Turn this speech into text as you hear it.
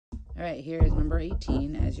All right, here is number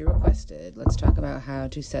 18, as you requested. Let's talk about how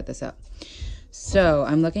to set this up. So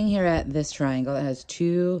I'm looking here at this triangle that has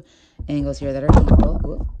two angles here that are equal.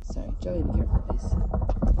 Whoop, sorry, Joey, be careful, please.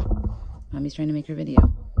 Mommy's trying to make her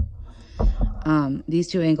video. These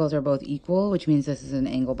two angles are both equal, which means this is an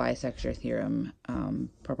angle bisector theorem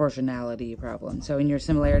proportionality problem. So in your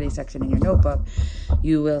similarity section in your notebook,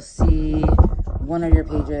 you will see one of your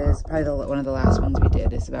pages, probably one of the last ones we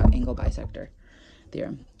did, is about angle bisector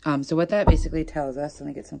theorem. So what that basically tells us, let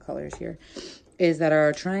me get some colors here, is that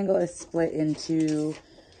our triangle is split into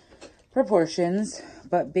proportions,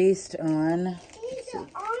 but based on, let's see.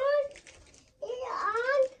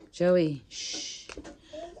 Joey, shh.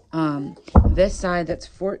 This side that's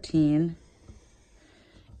 14,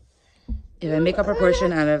 if I make a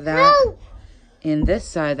proportion out of that, in this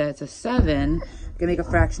side that's a 7, I'm gonna make a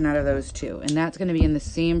fraction out of those two, and that's gonna be in the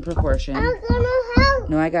same proportion. I'm gonna help.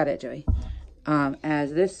 No, I got it, Joey.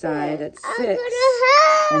 As this side that's 6,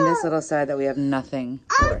 and this little side that we have nothing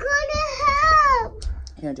for. I'm gonna help.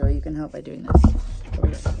 Here, Joey, you can help by doing this. Over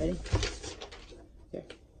here, ready? Here.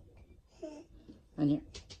 On here.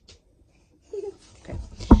 Okay.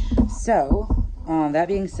 So, that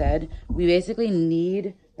being said, we basically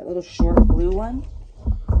need that little short blue one,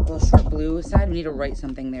 little short blue side. We need to write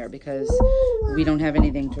something there because we don't have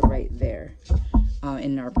anything to write there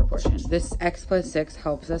in our proportion. This x plus 6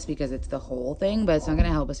 helps us because it's the whole thing, but it's not going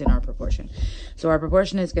to help us in our proportion. So our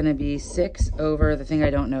proportion is going to be 6 over the thing I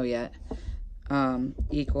don't know yet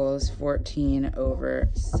equals 14 over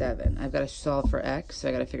 7. I've got to solve for x, so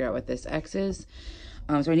I got to figure out what this x is.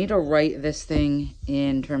 So I need to write this thing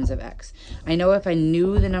in terms of x. I know if I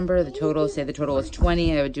knew the number, the total, say the total was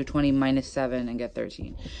 20, I would do 20 minus 7 and get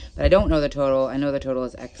 13. But I don't know the total. I know the total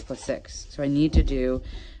is x plus 6. So I need to do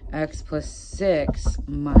x plus 6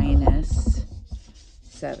 minus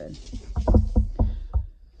 7.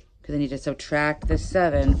 Because I need to subtract the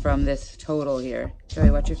 7 from this total here. Joey,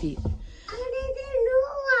 watch your feet. I need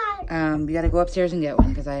a new one. You got to go upstairs and get one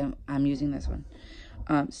because I'm using this one.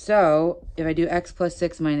 So if I do x plus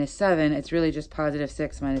 6 minus 7, it's really just positive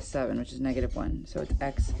 6 minus 7, which is negative 1. So it's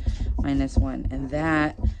x minus 1. And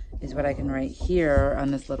that is what I can write here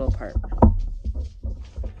on this little part.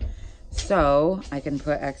 So I can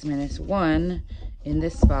put x minus 1 in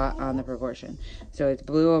this spot on the proportion. So it's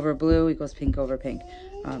blue over blue equals pink over pink.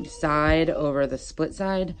 Side over the split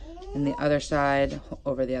side, and the other side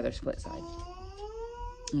over the other split side.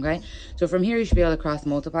 Okay, so from here you should be able to cross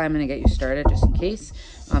multiply. I'm going to get you started just in case.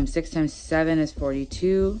 6 times 7 is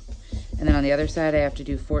 42. And then on the other side I have to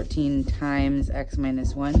do 14 times x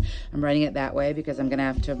minus 1. I'm writing it that way because I'm going to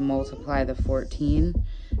have to multiply the 14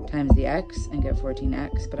 times the x and get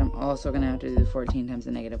 14x. But I'm also going to have to do the 14 times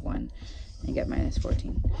the negative 1 and get minus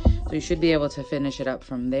 14. So you should be able to finish it up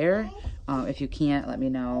from there. If you can't, let me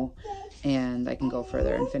know and I can go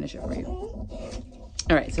further and finish it for you. All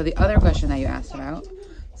right, so the other question that you asked about,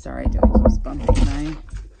 sorry, Joey keeps bumping my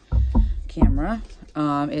camera,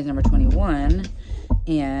 is number 21.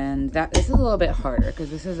 And this is a little bit harder because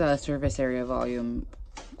this is a surface area volume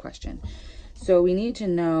question. So we need to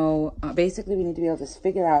know, basically we need to be able to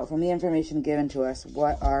figure out from the information given to us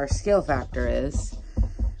what our scale factor is,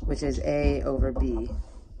 which is A over B,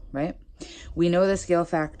 right? We know the scale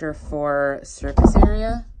factor for surface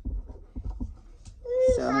area.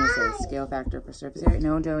 So I'm going to say scale factor for surface area.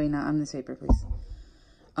 No, Joey, not on this paper, please.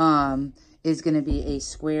 Is going to be a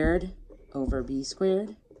squared over b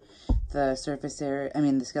squared. The surface area,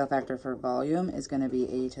 the scale factor for volume is going to be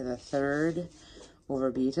a to the third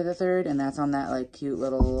over b to the third, and that's on that like cute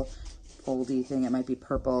little foldy thing. It might be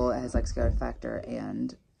purple. It has like scale factor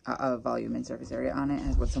and volume and surface area on it. It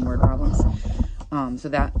has with some word problems.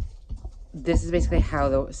 So this is basically how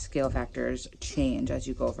the scale factors change as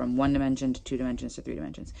you go from 1 dimension to 2 dimensions to 3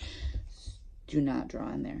 dimensions. Do not draw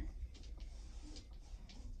in there.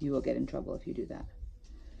 You will get in trouble if you do that.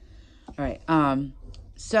 All right,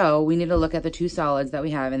 so we need to look at the two solids that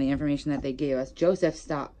we have and the information that they gave us. Joseph,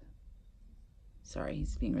 stop. Sorry,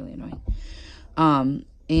 he's being really annoying.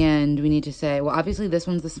 And we need to say, well, obviously this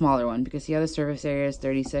one's the smaller one because see how the surface area is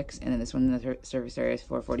 36 and then this one, the surface area is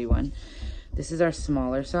 441. This is our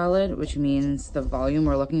smaller solid, which means the volume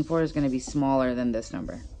we're looking for is going to be smaller than this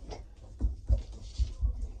number.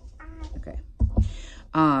 Okay.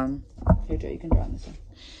 Here, Joe, you can draw on this one.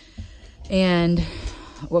 And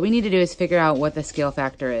what we need to do is figure out what the scale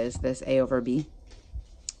factor is, this A over B,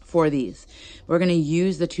 for these. We're going to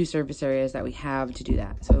use the two surface areas that we have to do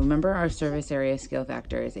that. So remember our surface area scale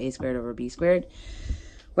factor is A squared over B squared.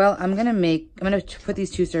 Well, I'm going to put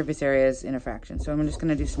these two surface areas in a fraction. So I'm just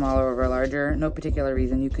going to do smaller over larger. No particular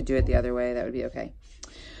reason. You could do it the other way. That would be okay.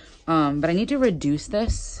 But I need to reduce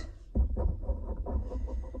this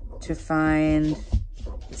to find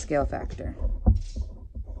the scale factor.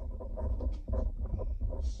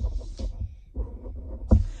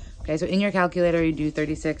 Okay, so in your calculator, you do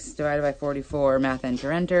 36 divided by 44, math,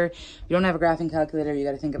 enter, enter. If you don't have a graphing calculator, you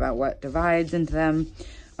got to think about what divides into them.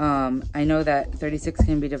 I know that 36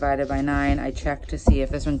 can be divided by 9. I check to see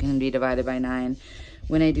if this one can be divided by 9.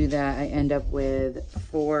 When I do that, I end up with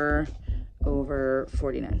 4 over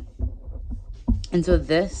 49. And so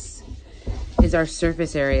this is our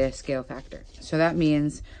surface area scale factor. So that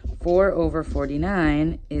means 4 over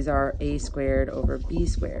 49 is our a squared over b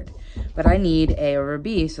squared. But I need a over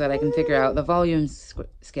b so that I can figure out the volume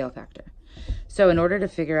scale factor. So in order to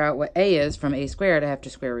figure out what a is from a squared, I have to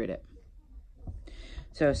square root it.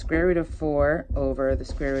 So square root of 4 over the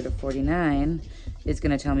square root of 49 is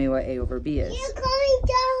going to tell me what a over b is. You're coming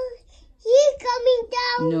down. He's coming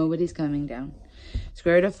down. Nobody's coming down.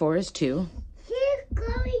 Square root of 4 is 2. He's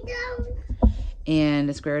coming down. And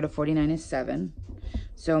the square root of 49 is 7.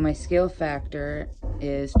 So my scale factor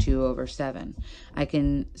is 2 over 7. I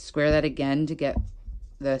can square that again to get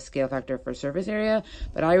the scale factor for surface area,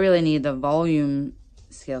 but I really need the volume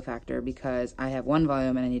scale factor because I have one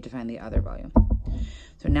volume and I need to find the other volume.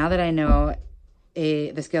 So now that I know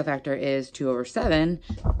the scale factor is 2 over 7,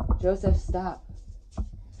 Joseph, stop.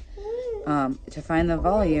 To find the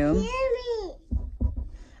volume,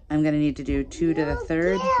 I'm going to need to do 2 to the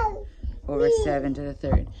third over 7 to the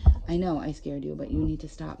third. I know I scared you, but you need to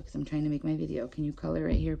stop because I'm trying to make my video. Can you color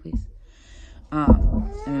right here, please? Let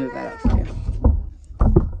me move that up for you.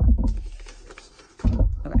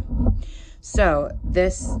 Okay. So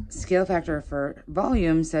this scale factor for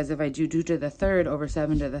volume says if I do 2 to the third over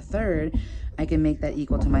 7 to the third, I can make that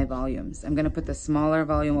equal to my volumes. I'm going to put the smaller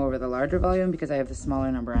volume over the larger volume because I have the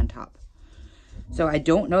smaller number on top. So I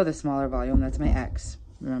don't know the smaller volume. That's my x.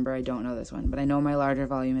 Remember, I don't know this one, but I know my larger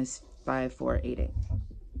volume is 5488.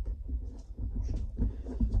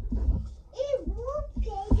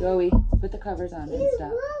 Joey, put the covers on and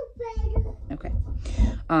stop. Okay.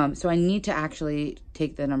 So I need to actually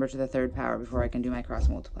take the number to the third power before I can do my cross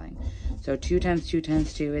multiplying. So 2 times 2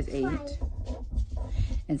 times 2 is 8.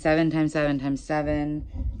 And 7 times 7 times 7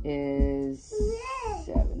 is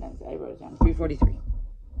 7. I wrote it down. 343.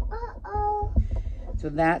 So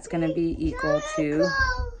that's going to be equal to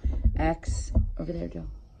x, over there, Joe,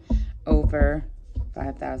 over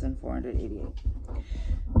 5,488.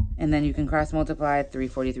 And then you can cross multiply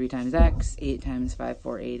 343 times x, 8 times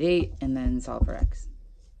 5488, and then solve for x.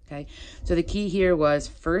 Okay, so the key here was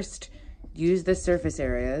first use the surface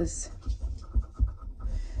areas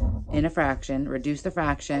in a fraction, reduce the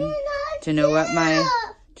fraction to know what my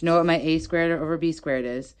a squared over b squared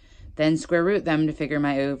is, then square root them to figure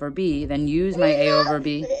my a over b, then use my a over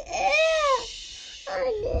b.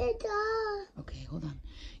 Okay, hold on.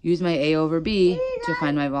 Use my a over b to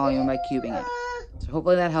find my volume by cubing it. So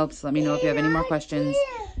hopefully that helps. Let me know if you have any more questions,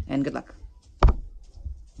 and good luck.